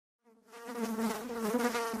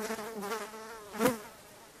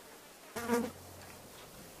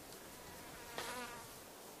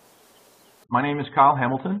My name is Kyle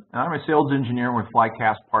Hamilton, and I'm a sales engineer with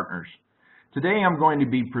Flycast Partners. Today I'm going to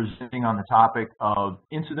be presenting on the topic of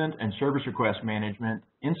incident and service request management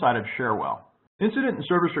inside of Cherwell. Incident and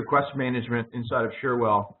service request management inside of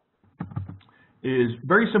Cherwell is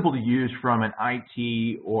very simple to use from an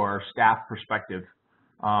IT or staff perspective.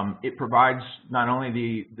 It provides not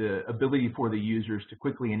only the ability for the users to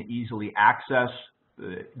quickly and easily access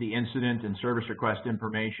the incident and service request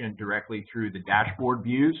information directly through the dashboard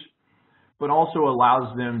views, but also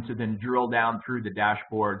allows them to then drill down through the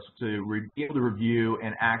dashboards to be able to review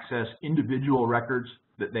and access individual records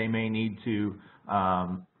that they may need to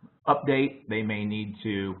update, they may need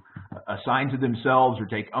to assign to themselves or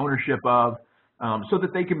take ownership of, so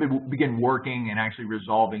that they can begin working and actually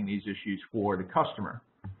resolving these issues for the customer.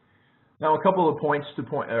 Now, a couple of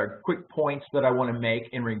quick points that I want to make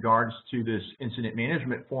in regards to this incident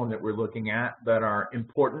management form that we're looking at that are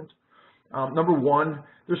important. Number one,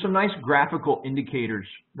 there's some nice graphical indicators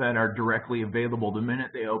that are directly available the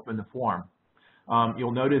minute they open the form.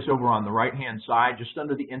 You'll notice over on the right-hand side, just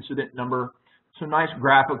under the incident number, some nice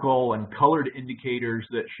graphical and colored indicators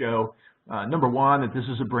that show, number one, that this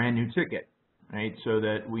is a brand new ticket, right? So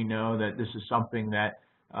that we know that this is something that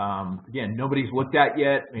again, nobody's looked at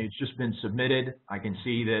yet. It's just been submitted. I can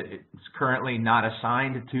see that it's currently not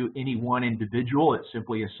assigned to any one individual. It's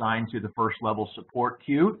simply assigned to the first level support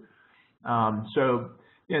queue. So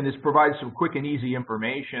again, this provides some quick and easy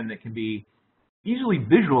information that can be easily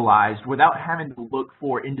visualized without having to look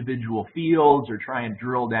for individual fields or try and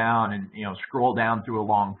drill down and scroll down through a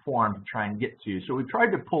long form to try and get to. So we've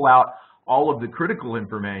tried to pull out all of the critical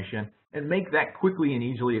information and make that quickly and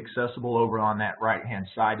easily accessible over on that right-hand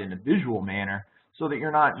side in a visual manner so that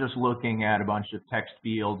you're not just looking at a bunch of text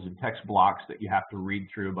fields and text blocks that you have to read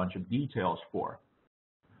through a bunch of details for.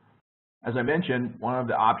 As I mentioned, one of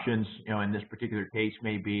the options in this particular case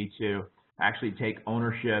may be to actually take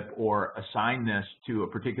ownership or assign this to a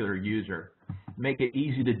particular user. Make it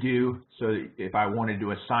easy to do, so that if I wanted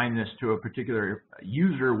to assign this to a particular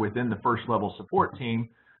user within the first level support team,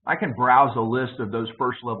 I can browse a list of those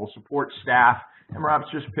first level support staff and perhaps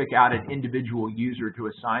just pick out an individual user to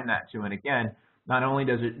assign that to. And again, not only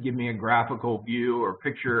does it give me a graphical view or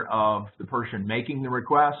picture of the person making the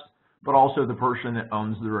request, but also the person that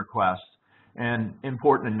owns the request. And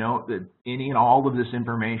important to note that any and all of this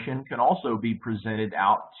information can also be presented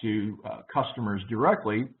out to customers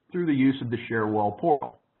directly through the use of the Cherwell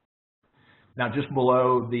portal. Now, just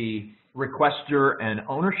below the requester and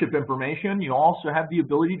ownership information, you also have the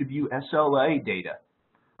ability to view SLA data.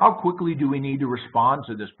 How quickly do we need to respond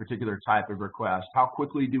to this particular type of request? How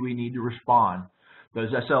quickly do we need to respond? Those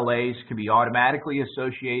SLAs can be automatically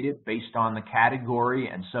associated based on the category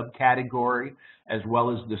and subcategory, as well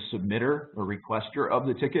as the submitter or requester of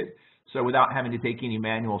the ticket. So without having to take any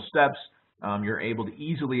manual steps, you're able to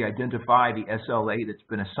easily identify the SLA that's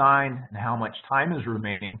been assigned and how much time is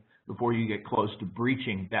remaining before you get close to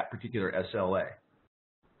breaching that particular SLA.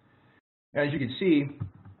 As you can see,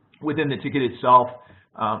 within the ticket itself,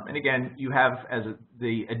 and again, you have, as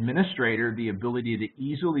the administrator, the ability to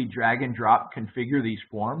easily drag and drop configure these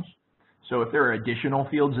forms. So if there are additional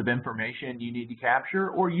fields of information you need to capture,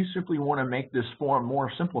 or you simply want to make this form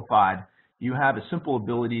more simplified, you have a simple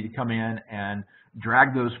ability to come in and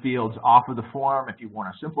drag those fields off of the form. If you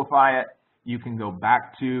want to simplify it, you can go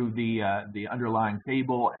back to the underlying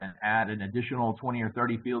table and add an additional 20 or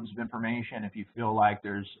 30 fields of information if you feel like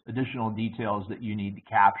there's additional details that you need to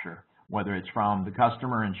capture, whether it's from the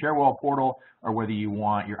customer in Cherwell portal or whether you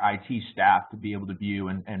want your IT staff to be able to view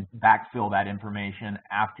and backfill that information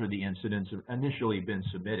after the incidents have initially been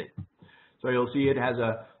submitted. So you'll see it has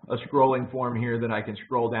a scrolling form here that I can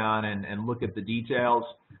scroll down and look at the details.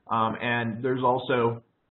 And there's also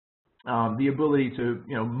the ability to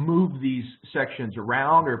move these sections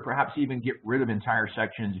around, or perhaps even get rid of entire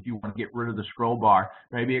sections if you want to get rid of the scroll bar,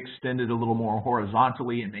 maybe extend it a little more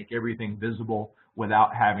horizontally and make everything visible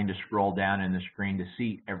without having to scroll down in the screen to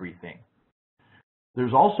see everything.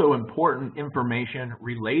 There's also important information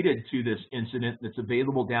related to this incident that's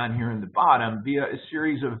available down here in the bottom via a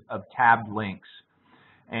series of tabbed links.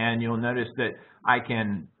 And you'll notice that I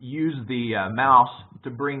can use the mouse to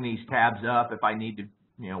bring these tabs up if I need to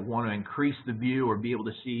want to increase the view or be able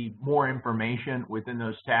to see more information within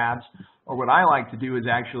those tabs. Or what I like to do is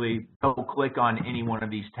actually double click on any one of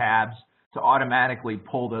these tabs to automatically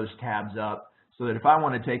pull those tabs up, so that if I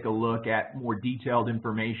want to take a look at more detailed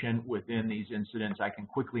information within these incidents, I can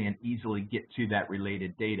quickly and easily get to that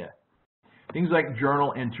related data. Things like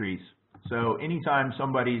journal entries. So anytime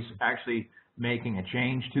somebody's actually making a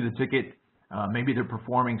change to the ticket, maybe they're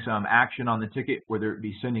performing some action on the ticket, whether it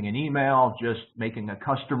be sending an email, just making a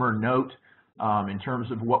customer note in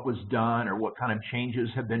terms of what was done or what kind of changes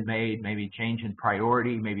have been made, maybe a change in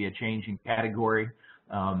priority, maybe a change in category,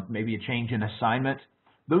 maybe a change in assignment.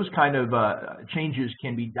 Those kind of changes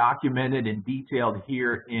can be documented and detailed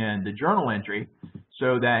here in the journal entry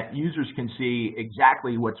so that users can see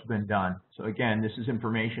exactly what's been done. So again, this is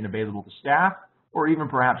information available to staff or even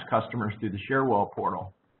perhaps customers through the Cherwell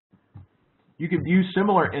portal. You can view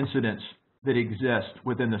similar incidents that exist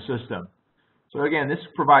within the system. So again, this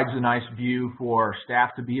provides a nice view for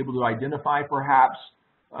staff to be able to identify perhaps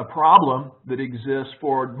a problem that exists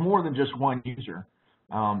for more than just one user.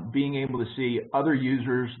 Being able to see other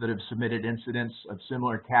users that have submitted incidents of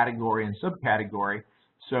similar category and subcategory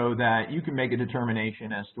so that you can make a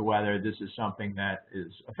determination as to whether this is something that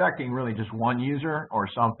is affecting really just one user or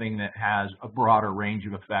something that has a broader range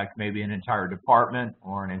of effect, maybe an entire department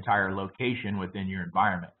or an entire location within your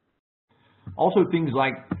environment. Also, things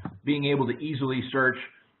like being able to easily search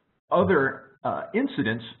other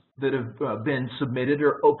incidents that have been submitted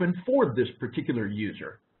or open for this particular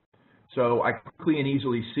user. So I quickly and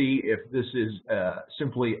easily see if this is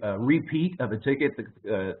simply a repeat of a ticket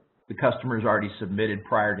that the customer's already submitted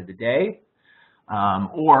prior to the day,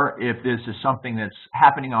 or if this is something that's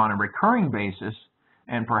happening on a recurring basis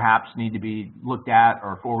and perhaps need to be looked at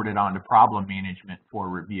or forwarded on to problem management for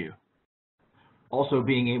review. Also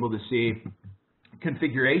being able to see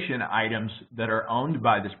configuration items that are owned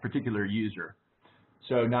by this particular user.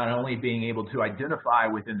 So not only being able to identify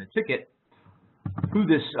within the ticket who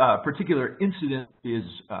this particular incident is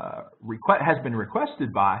has been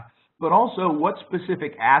requested by, but also what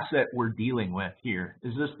specific asset we're dealing with here.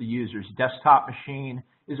 Is this the user's desktop machine?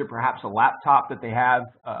 Is it perhaps a laptop that they have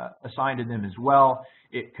assigned to them as well?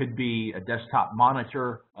 It could be a desktop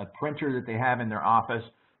monitor, a printer that they have in their office,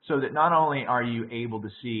 so that not only are you able to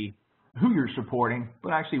see who you're supporting,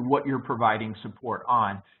 but actually what you're providing support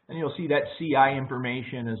on. And you'll see that CI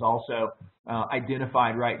information is also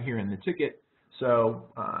identified right here in the ticket. So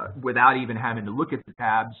without even having to look at the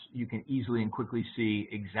tabs, you can easily and quickly see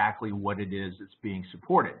exactly what it is that's being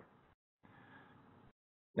supported.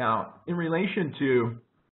 Now, in relation to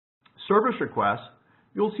service requests,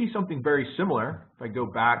 you'll see something very similar. If I go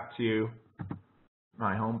back to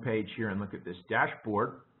my home page here and look at this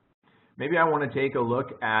dashboard, maybe I want to take a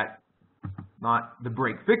look at not the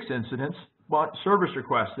break-fix incidents, but service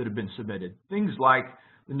requests that have been submitted. Things like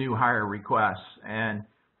the new hire requests, and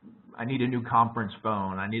I need a new conference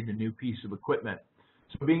phone, I need a new piece of equipment.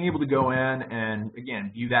 So being able to go in and,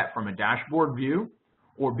 again, view that from a dashboard view,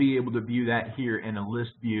 or be able to view that here in a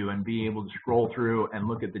list view and be able to scroll through and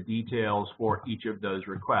look at the details for each of those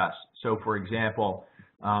requests. So, for example,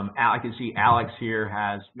 I can see Alex here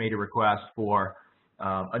has made a request for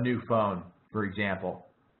a new phone, for example.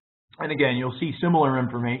 And again, you'll see similar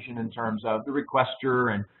information in terms of the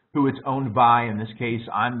requester and who it's owned by. In this case,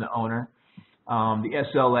 I'm the owner. The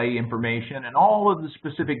SLA information, and all of the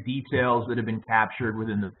specific details that have been captured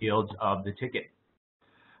within the fields of the ticket.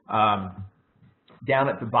 Down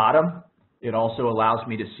at the bottom, it also allows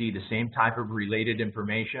me to see the same type of related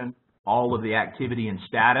information, all of the activity and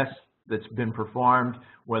status that's been performed,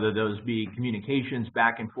 whether those be communications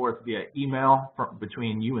back and forth via email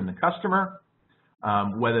between you and the customer,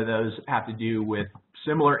 whether those have to do with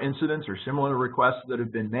similar incidents or similar requests that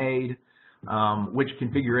have been made, which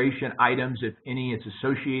configuration items, if any, it's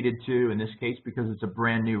associated to. In this case, because it's a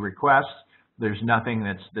brand new request, there's nothing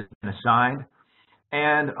that's been assigned.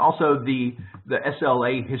 And also the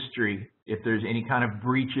SLA history, if there's any kind of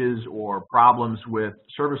breaches or problems with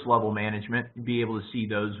service level management, be able to see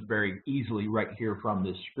those very easily right here from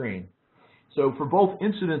this screen. So for both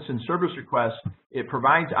incidents and service requests, it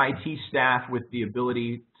provides IT staff with the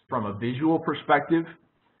ability from a visual perspective,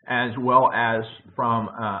 as well as from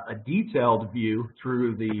a detailed view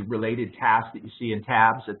through the related tasks that you see in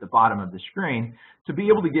tabs at the bottom of the screen, to be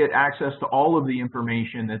able to get access to all of the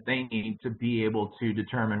information that they need to be able to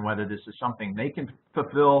determine whether this is something they can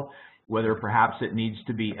fulfill, whether perhaps it needs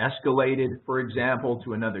to be escalated, for example,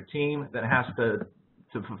 to another team that has to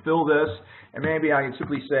fulfill this. And maybe I can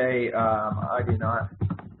simply say, I do not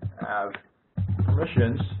have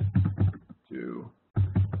permissions to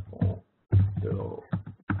fulfill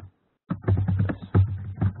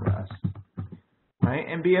right,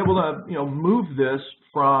 and be able to move this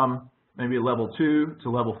from maybe level 2 to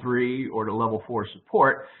level 3 or to level 4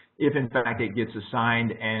 support if in fact it gets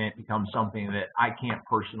assigned and it becomes something that I can't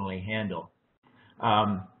personally handle.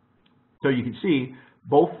 So you can see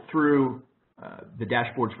both through the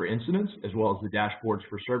dashboards for incidents as well as the dashboards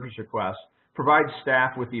for service requests provide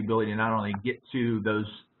staff with the ability to not only get to those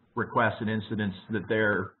requests and incidents that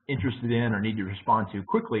they're interested in or need to respond to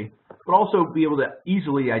quickly, but also be able to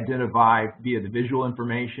easily identify via the visual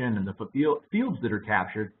information and the fields that are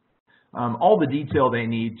captured all the detail they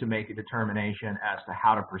need to make a determination as to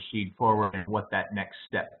how to proceed forward and what that next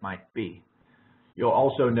step might be. You'll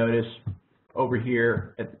also notice over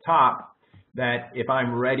here at the top that if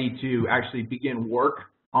I'm ready to actually begin work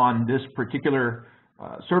on this particular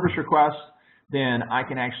service request, then I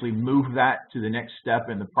can actually move that to the next step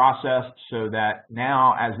in the process, so that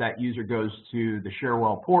now as that user goes to the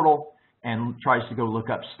Cherwell portal and tries to go look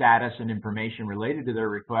up status and information related to their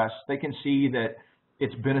request, they can see that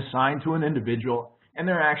it's been assigned to an individual and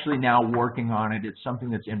they're actually now working on it. It's something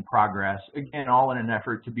that's in progress, again, all in an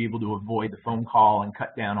effort to be able to avoid the phone call and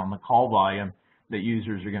cut down on the call volume that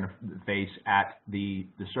users are going to face at the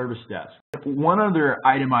service desk. One other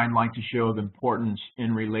item I'd like to show of importance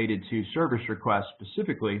in related to service requests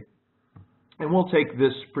specifically, and we'll take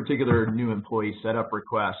this particular new employee setup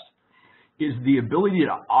request, is the ability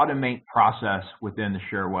to automate process within the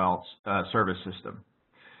Cherwell service system.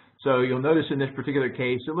 So you'll notice in this particular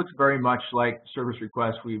case, it looks very much like service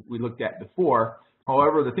requests we looked at before.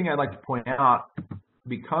 However, the thing I'd like to point out,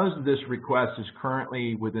 because this request is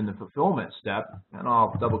currently within the fulfillment step, and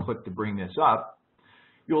I'll double click to bring this up,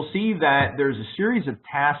 you'll see that there's a series of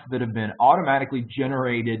tasks that have been automatically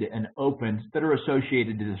generated and opened that are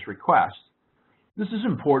associated to this request. This is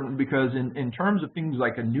important because in terms of things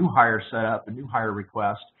like a new hire setup, a new hire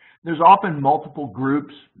request, there's often multiple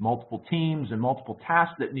groups, multiple teams, and multiple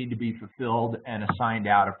tasks that need to be fulfilled and assigned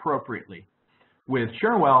out appropriately. With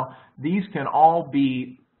Cherwell, these can all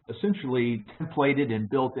be essentially templated and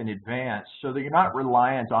built in advance so that you're not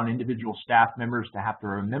reliant on individual staff members to have to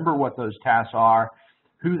remember what those tasks are,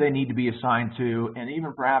 who they need to be assigned to, and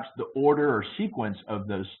even perhaps the order or sequence of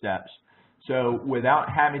those steps. So without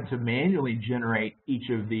having to manually generate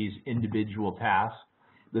each of these individual tasks,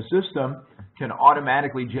 the system can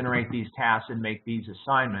automatically generate these tasks and make these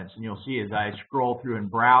assignments. And you'll see as I scroll through and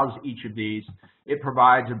browse each of these, it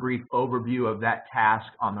provides a brief overview of that task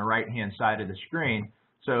on the right-hand side of the screen,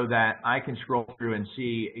 so that I can scroll through and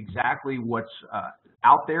see exactly what's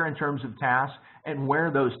out there in terms of tasks and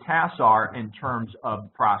where those tasks are in terms of the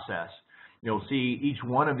process. You'll see each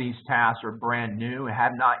one of these tasks are brand new and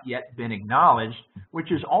have not yet been acknowledged,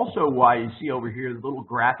 which is also why you see over here the little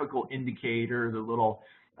graphical indicator, the little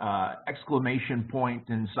exclamation point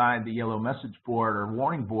inside the yellow message board or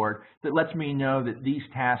warning board that lets me know that these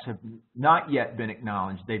tasks have not yet been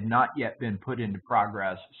acknowledged. They've not yet been put into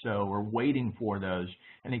progress, so we're waiting for those.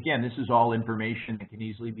 And again, this is all information that can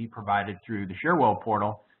easily be provided through the Cherwell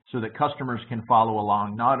portal so that customers can follow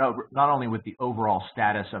along not only with the overall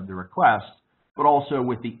status of the request, but also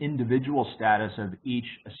with the individual status of each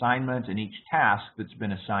assignment and each task that's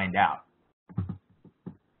been assigned out.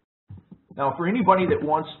 Now, for anybody that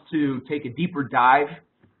wants to take a deeper dive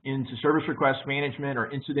into service request management or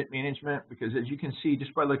incident management, because as you can see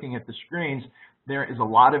just by looking at the screens, there is a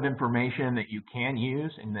lot of information that you can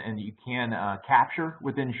use and that you can capture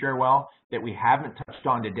within Cherwell that we haven't touched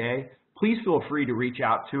on today. Please feel free to reach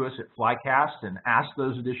out to us at Flycast and ask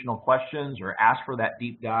those additional questions or ask for that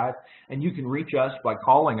deep dive. And you can reach us by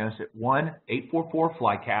calling us at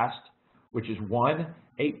 1-844-FLYCAST, which is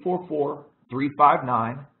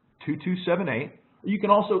 1-844-359-2278. You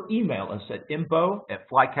can also email us at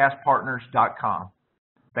info@flycastpartners.com.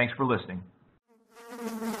 Thanks for listening.